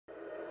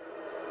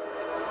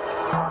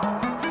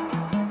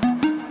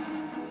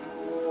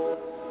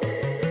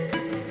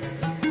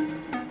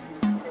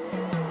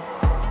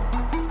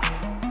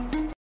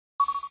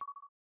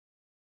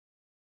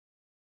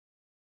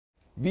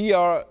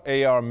VR,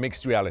 AR,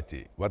 mixed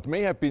reality, what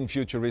may have been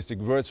futuristic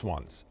words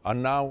once, are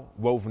now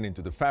woven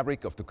into the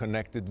fabric of the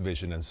connected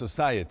vision and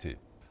society.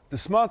 The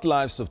smart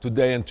lives of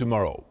today and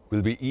tomorrow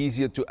will be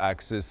easier to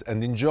access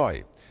and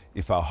enjoy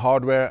if our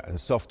hardware and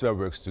software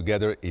works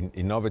together in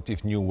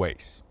innovative new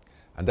ways.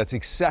 And that's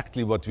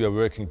exactly what we are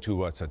working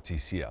towards at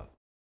TCL.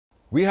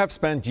 We have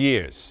spent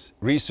years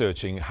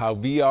researching how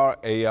VR,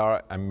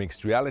 AR and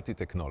mixed reality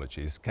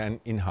technologies can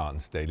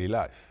enhance daily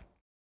life.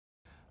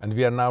 And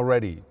we are now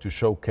ready to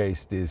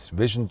showcase this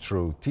vision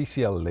through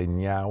TCL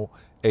Lineao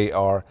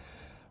AR,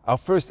 our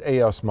first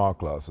AR smart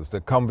glasses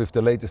that come with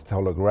the latest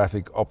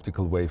holographic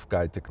optical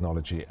waveguide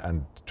technology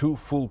and 2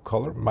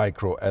 full-color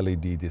micro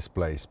LED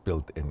displays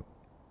built in.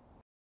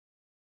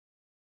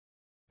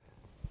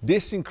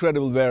 This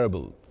incredible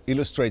wearable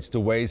illustrates the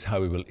ways how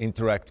we will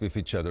interact with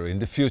each other in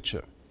the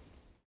future.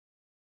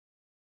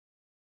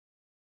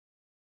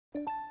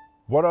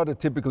 What are the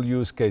typical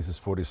use cases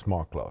for these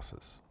smart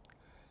glasses?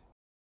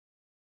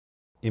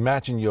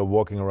 Imagine you're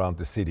walking around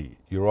the city,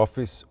 your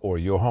office or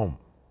your home.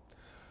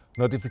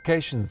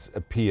 Notifications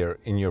appear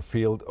in your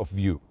field of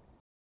view.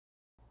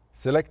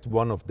 Select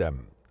one of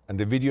them and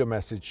a video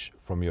message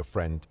from your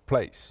friend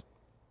plays.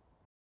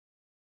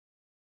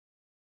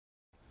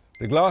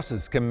 The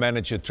glasses can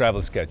manage your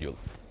travel schedule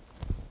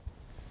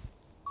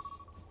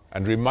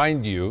and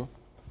remind you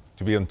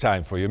to be on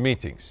time for your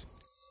meetings.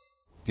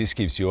 This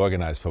keeps you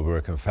organized for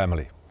work and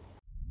family.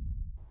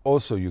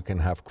 Also, you can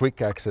have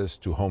quick access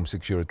to home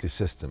security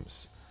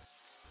systems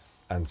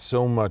and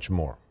so much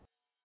more.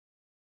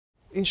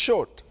 In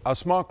short, our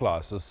smart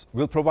glasses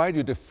will provide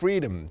you the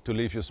freedom to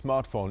leave your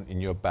smartphone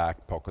in your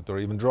back pocket or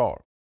even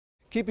drawer,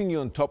 keeping you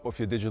on top of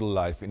your digital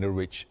life in a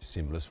rich,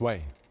 seamless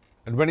way.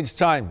 And when it's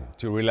time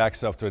to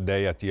relax after a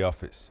day at the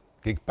office,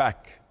 kick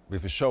back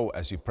with a show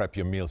as you prep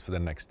your meals for the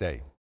next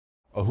day,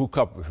 or hook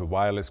up with a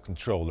wireless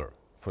controller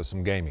for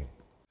some gaming.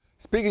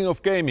 Speaking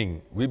of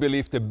gaming, we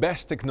believe the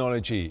best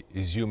technology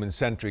is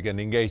human-centric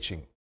and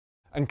engaging,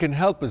 and can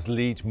help us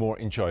lead more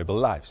enjoyable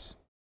lives.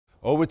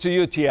 Over to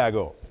you,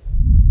 Thiago.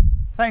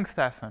 Thanks,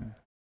 Stefan.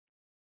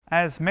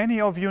 As many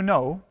of you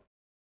know,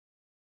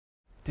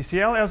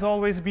 TCL has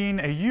always been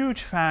a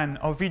huge fan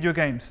of video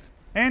games,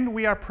 and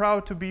we are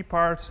proud to be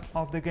part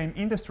of the game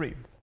industry.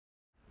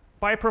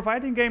 By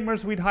providing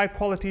gamers with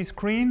high-quality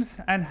screens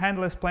and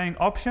handless playing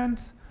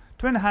options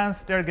to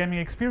enhance their gaming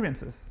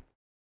experiences.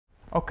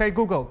 Okay,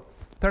 Google,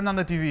 turn on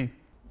the TV.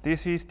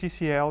 This is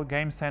TCL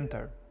Game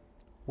Center,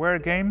 where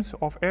games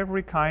of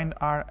every kind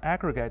are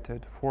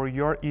aggregated for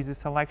your easy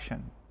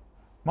selection.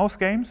 Most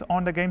games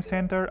on the Game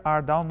Center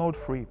are download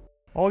free.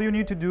 All you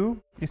need to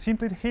do is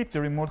simply hit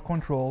the remote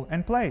control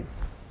and play.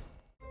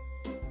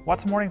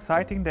 What's more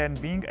exciting than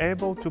being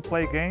able to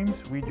play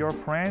games with your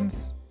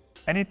friends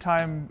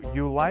anytime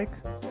you like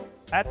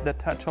at the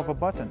touch of a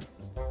button?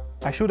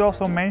 I should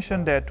also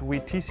mention that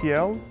with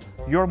TCL,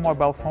 your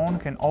mobile phone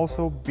can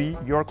also be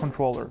your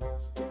controller.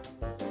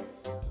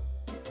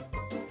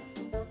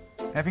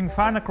 Having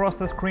fun across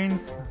the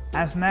screens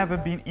has never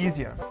been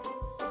easier.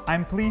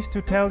 I'm pleased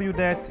to tell you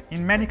that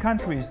in many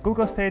countries,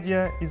 Google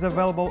Stadia is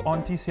available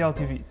on TCL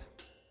TVs.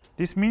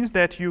 This means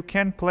that you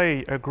can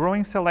play a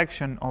growing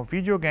selection of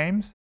video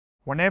games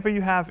whenever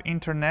you have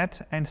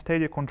internet and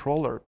Stadia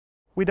controller,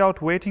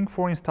 without waiting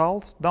for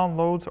installs,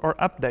 downloads or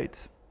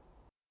updates.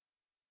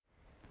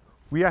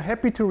 We are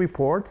happy to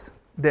report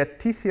that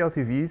TCL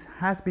TVs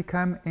has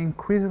become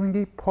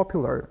increasingly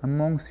popular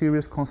among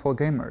serious console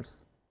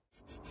gamers.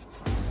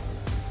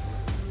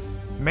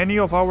 Many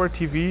of our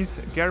TVs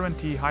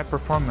guarantee high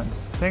performance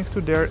thanks to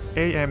their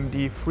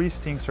AMD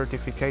FreeSync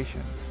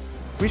certification,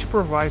 which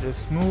provides a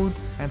smooth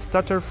and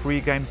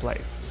stutter-free gameplay.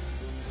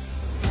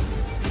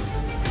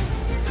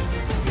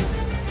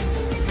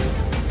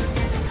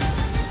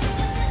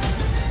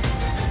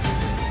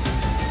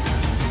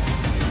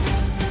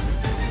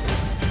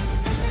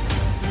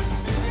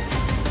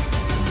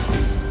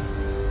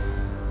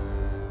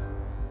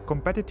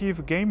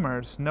 Competitive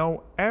gamers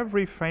know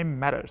every frame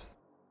matters.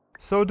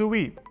 So do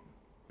we.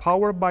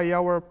 Powered by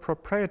our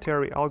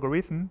proprietary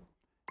algorithm,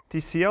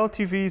 TCL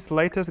TV's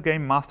latest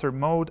Game Master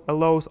mode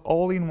allows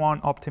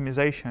all-in-one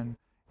optimization,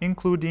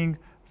 including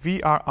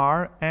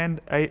VRR and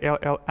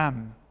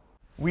ALLM.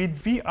 With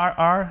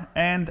VRR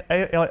and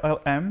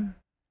ALLM,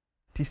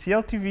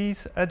 TCL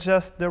TVs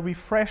adjust the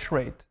refresh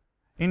rate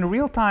in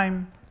real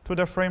time to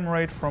the frame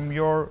rate from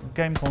your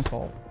game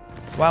console,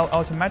 while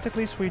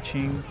automatically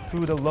switching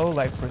to the low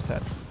lag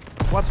presets.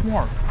 What's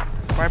more,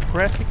 by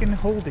pressing and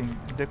holding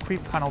the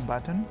quick panel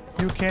button,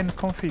 you can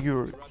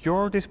configure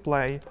your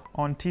display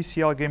on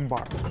TCL Game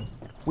Bar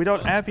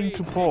without having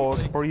to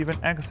pause or even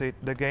exit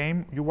the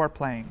game you are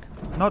playing.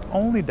 Not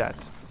only that,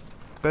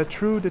 but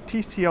through the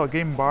TCL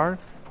Game Bar,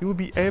 you'll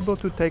be able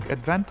to take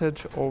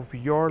advantage of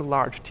your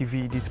large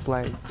TV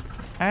display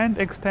and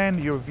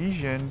extend your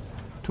vision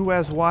to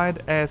as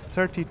wide as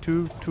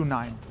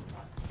 32:9.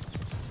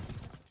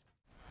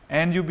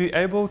 And you'll be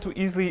able to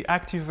easily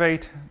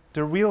activate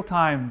the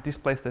real-time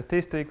display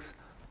statistics,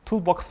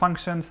 toolbox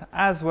functions,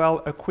 as well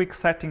as a quick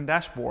setting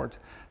dashboard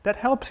that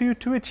helps you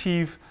to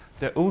achieve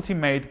the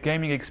ultimate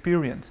gaming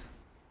experience.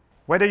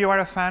 Whether you are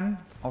a fan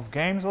of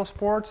games or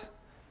sports,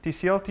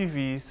 TCL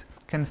TVs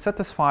can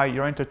satisfy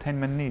your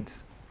entertainment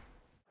needs.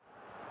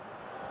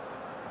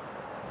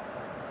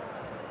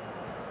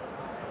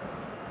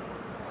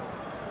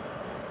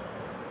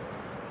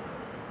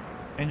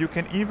 And you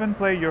can even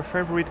play your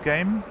favorite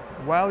game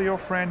while your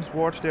friends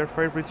watch their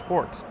favorite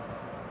sports,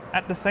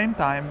 at the same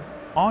time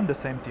on the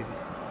same TV.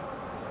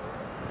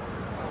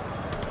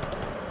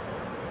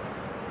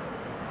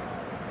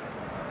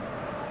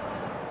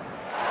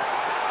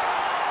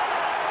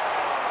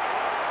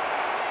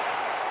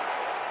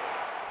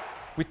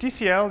 With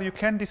TCL, you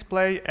can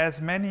display as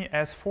many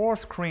as 4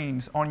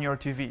 screens on your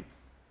TV.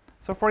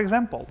 So for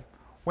example,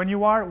 when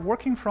you are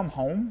working from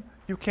home,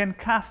 you can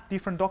cast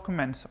different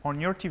documents on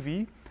your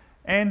TV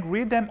and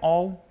read them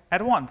all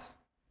at once.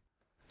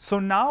 So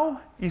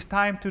now it's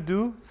time to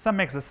do some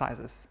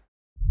exercises.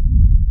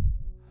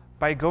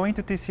 By going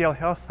to TCL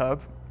Health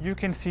Hub, you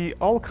can see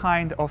all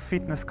kinds of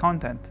fitness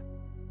content,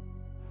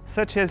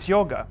 such as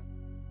yoga,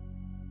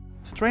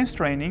 strength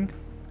training,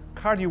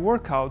 cardio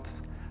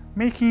workouts,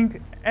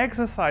 making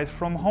exercise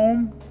from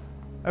home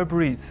a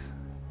breeze.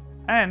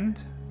 And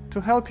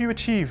to help you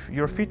achieve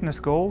your fitness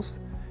goals,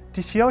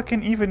 TCL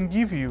can even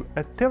give you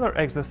a tailored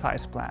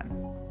exercise plan.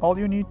 All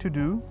you need to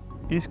do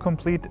is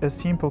complete a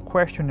simple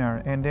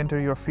questionnaire and enter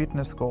your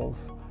fitness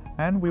goals,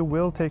 and we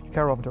will take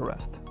care of the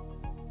rest.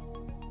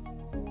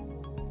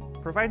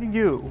 Providing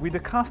you with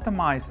a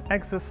customized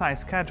exercise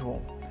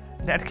schedule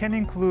that can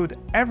include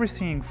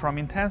everything from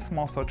intense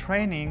muscle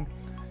training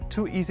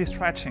to easy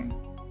stretching.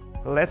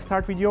 Let's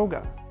start with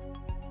yoga.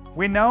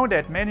 We know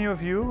that many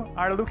of you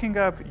are looking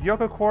up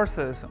yoga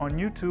courses on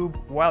YouTube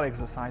while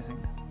exercising.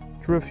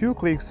 Through a few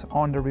clicks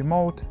on the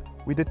remote,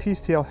 with the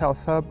TCL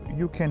Health Hub,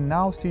 you can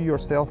now see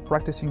yourself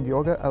practicing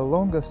yoga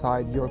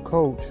alongside your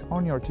coach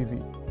on your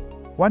TV.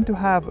 Want to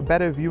have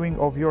better viewing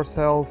of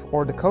yourself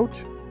or the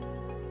coach?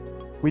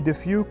 With a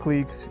few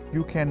clicks,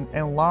 you can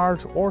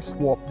enlarge or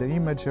swap the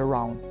image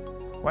around.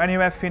 When you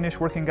have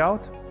finished working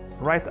out,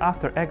 right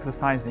after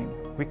exercising,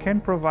 we can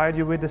provide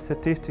you with the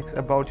statistics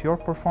about your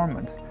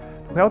performance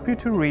to help you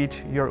to reach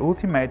your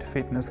ultimate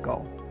fitness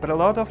goal. But a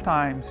lot of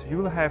times you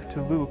will have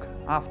to look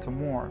after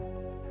more,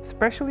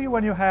 especially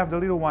when you have the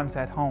little ones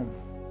at home.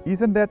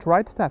 Isn't that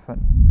right, Stefan?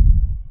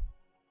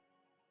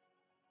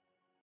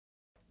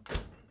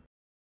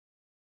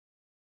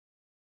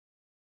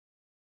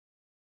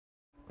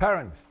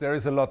 Parents, there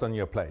is a lot on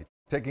your plate.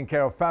 Taking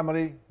care of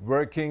family,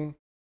 working,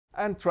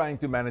 and trying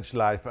to manage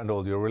life and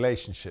all your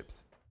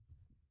relationships.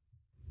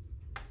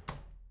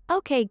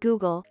 Okay,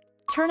 Google,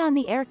 turn on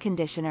the air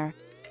conditioner.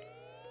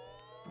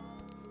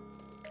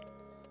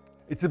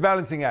 It's a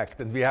balancing act,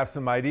 and we have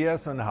some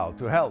ideas on how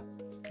to help.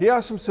 Here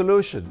are some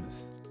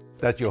solutions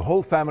that your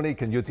whole family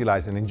can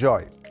utilize and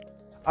enjoy.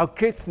 Our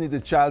kids need a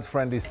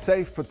child-friendly,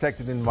 safe,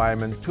 protected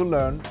environment to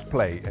learn,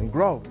 play, and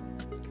grow.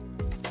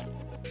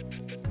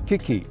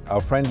 Kiki,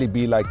 our friendly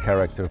bee-like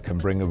character, can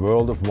bring a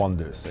world of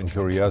wonders and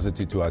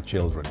curiosity to our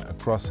children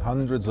across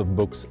hundreds of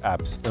books,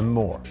 apps, and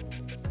more.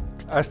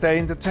 As they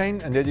entertain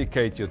and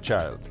educate your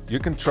child, you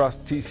can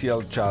trust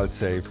TCL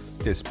child-safe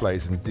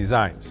displays and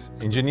designs,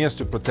 engineers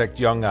to protect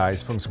young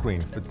eyes from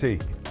screen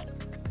fatigue.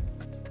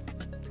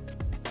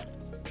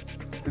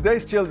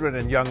 Today's children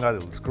and young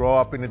adults grow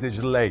up in a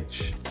digital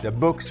age. Their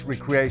books,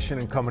 recreation,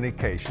 and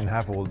communication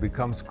have all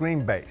become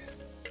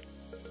screen-based.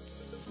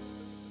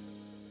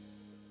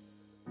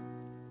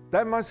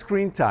 That much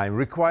screen time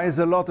requires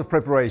a lot of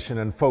preparation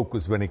and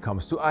focus when it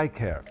comes to eye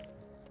care.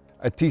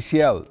 At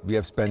TCL, we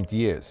have spent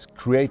years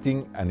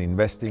creating and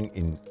investing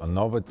in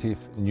innovative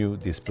new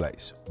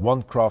displays,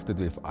 one crafted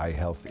with eye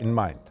health in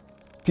mind.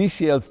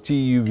 TCL's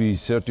TUV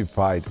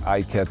certified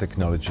eye care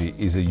technology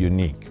is a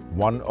unique,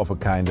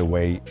 one-of-a-kind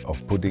way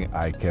of putting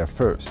eye care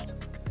first,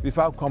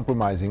 without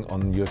compromising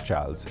on your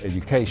child's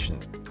education.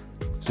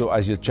 So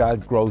as your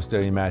child grows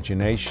their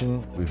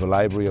imagination with a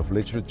library of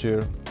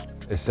literature,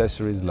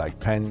 accessories like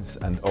pens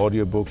and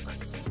audiobook,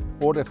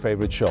 or their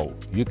favorite show,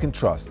 you can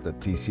trust that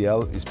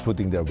TCL is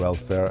putting the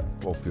welfare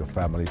of your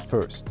family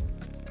first.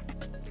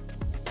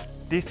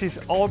 This is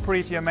all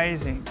pretty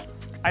amazing.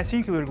 I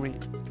think you'll agree.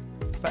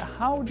 But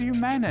how do you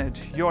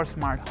manage your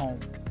smart home?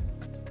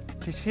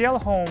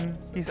 TCL Home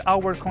is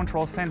our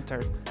control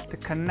center to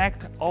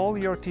connect all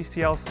your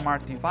TCL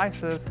smart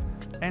devices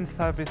and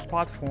service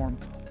platform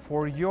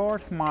for your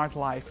smart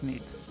life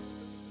needs.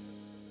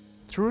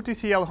 Through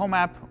TCL Home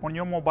app on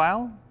your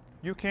mobile,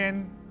 you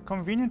can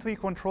conveniently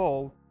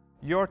control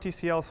your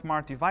TCL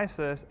smart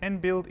devices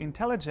and build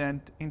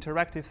intelligent,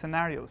 interactive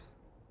scenarios.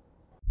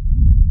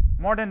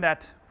 More than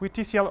that, with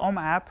TCL Home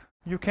app,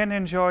 you can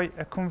enjoy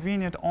a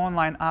convenient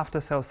online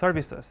after-sales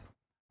services,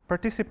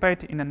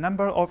 participate in a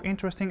number of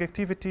interesting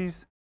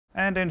activities,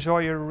 and enjoy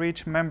your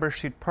rich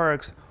membership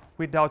perks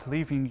without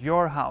leaving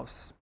your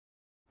house.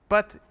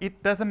 But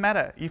it doesn't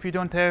matter if you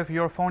don't have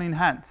your phone in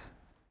hand.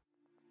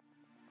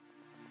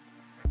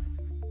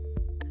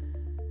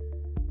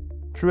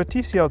 Through a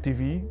TCL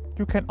TV,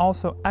 you can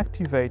also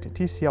activate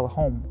TCL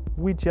Home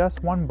with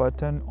just one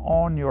button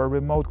on your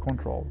remote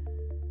control.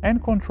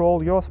 and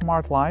control your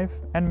smart life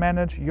and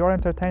manage your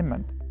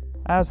entertainment,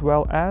 as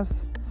well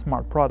as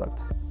smart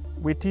products.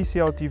 With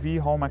TCL TV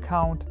Home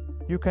account,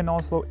 you can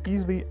also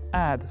easily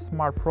add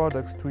smart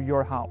products to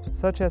your house,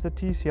 such as a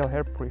TCL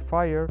hair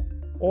purifier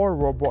or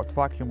robot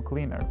vacuum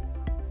cleaner.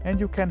 And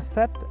you can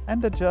set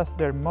and adjust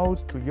their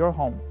modes to your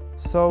home,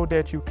 so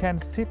that you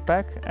can sit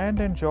back and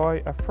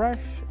enjoy a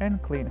fresh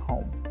and clean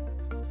home.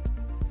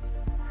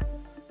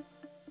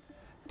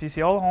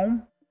 TCL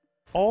Home,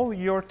 all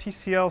your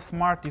TCL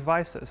smart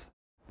devices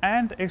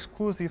and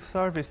exclusive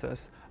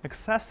services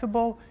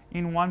accessible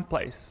in one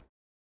place.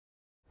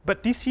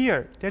 But this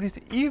year, there is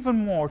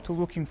even more to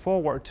looking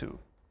forward to.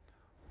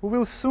 We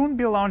will soon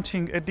be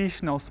launching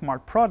additional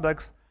smart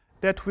products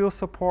that will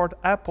support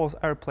Apple's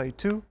AirPlay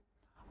 2,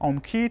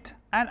 HomeKit,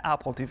 and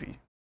Apple TV.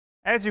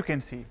 As you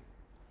can see,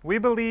 we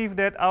believe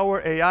that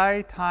our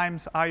AI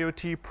times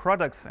IoT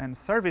products and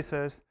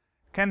services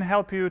can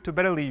help you to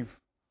better live,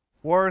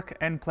 work,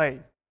 and play.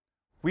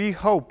 We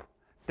hope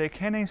they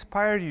can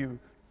inspire you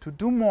to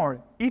do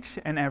more each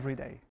and every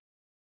day.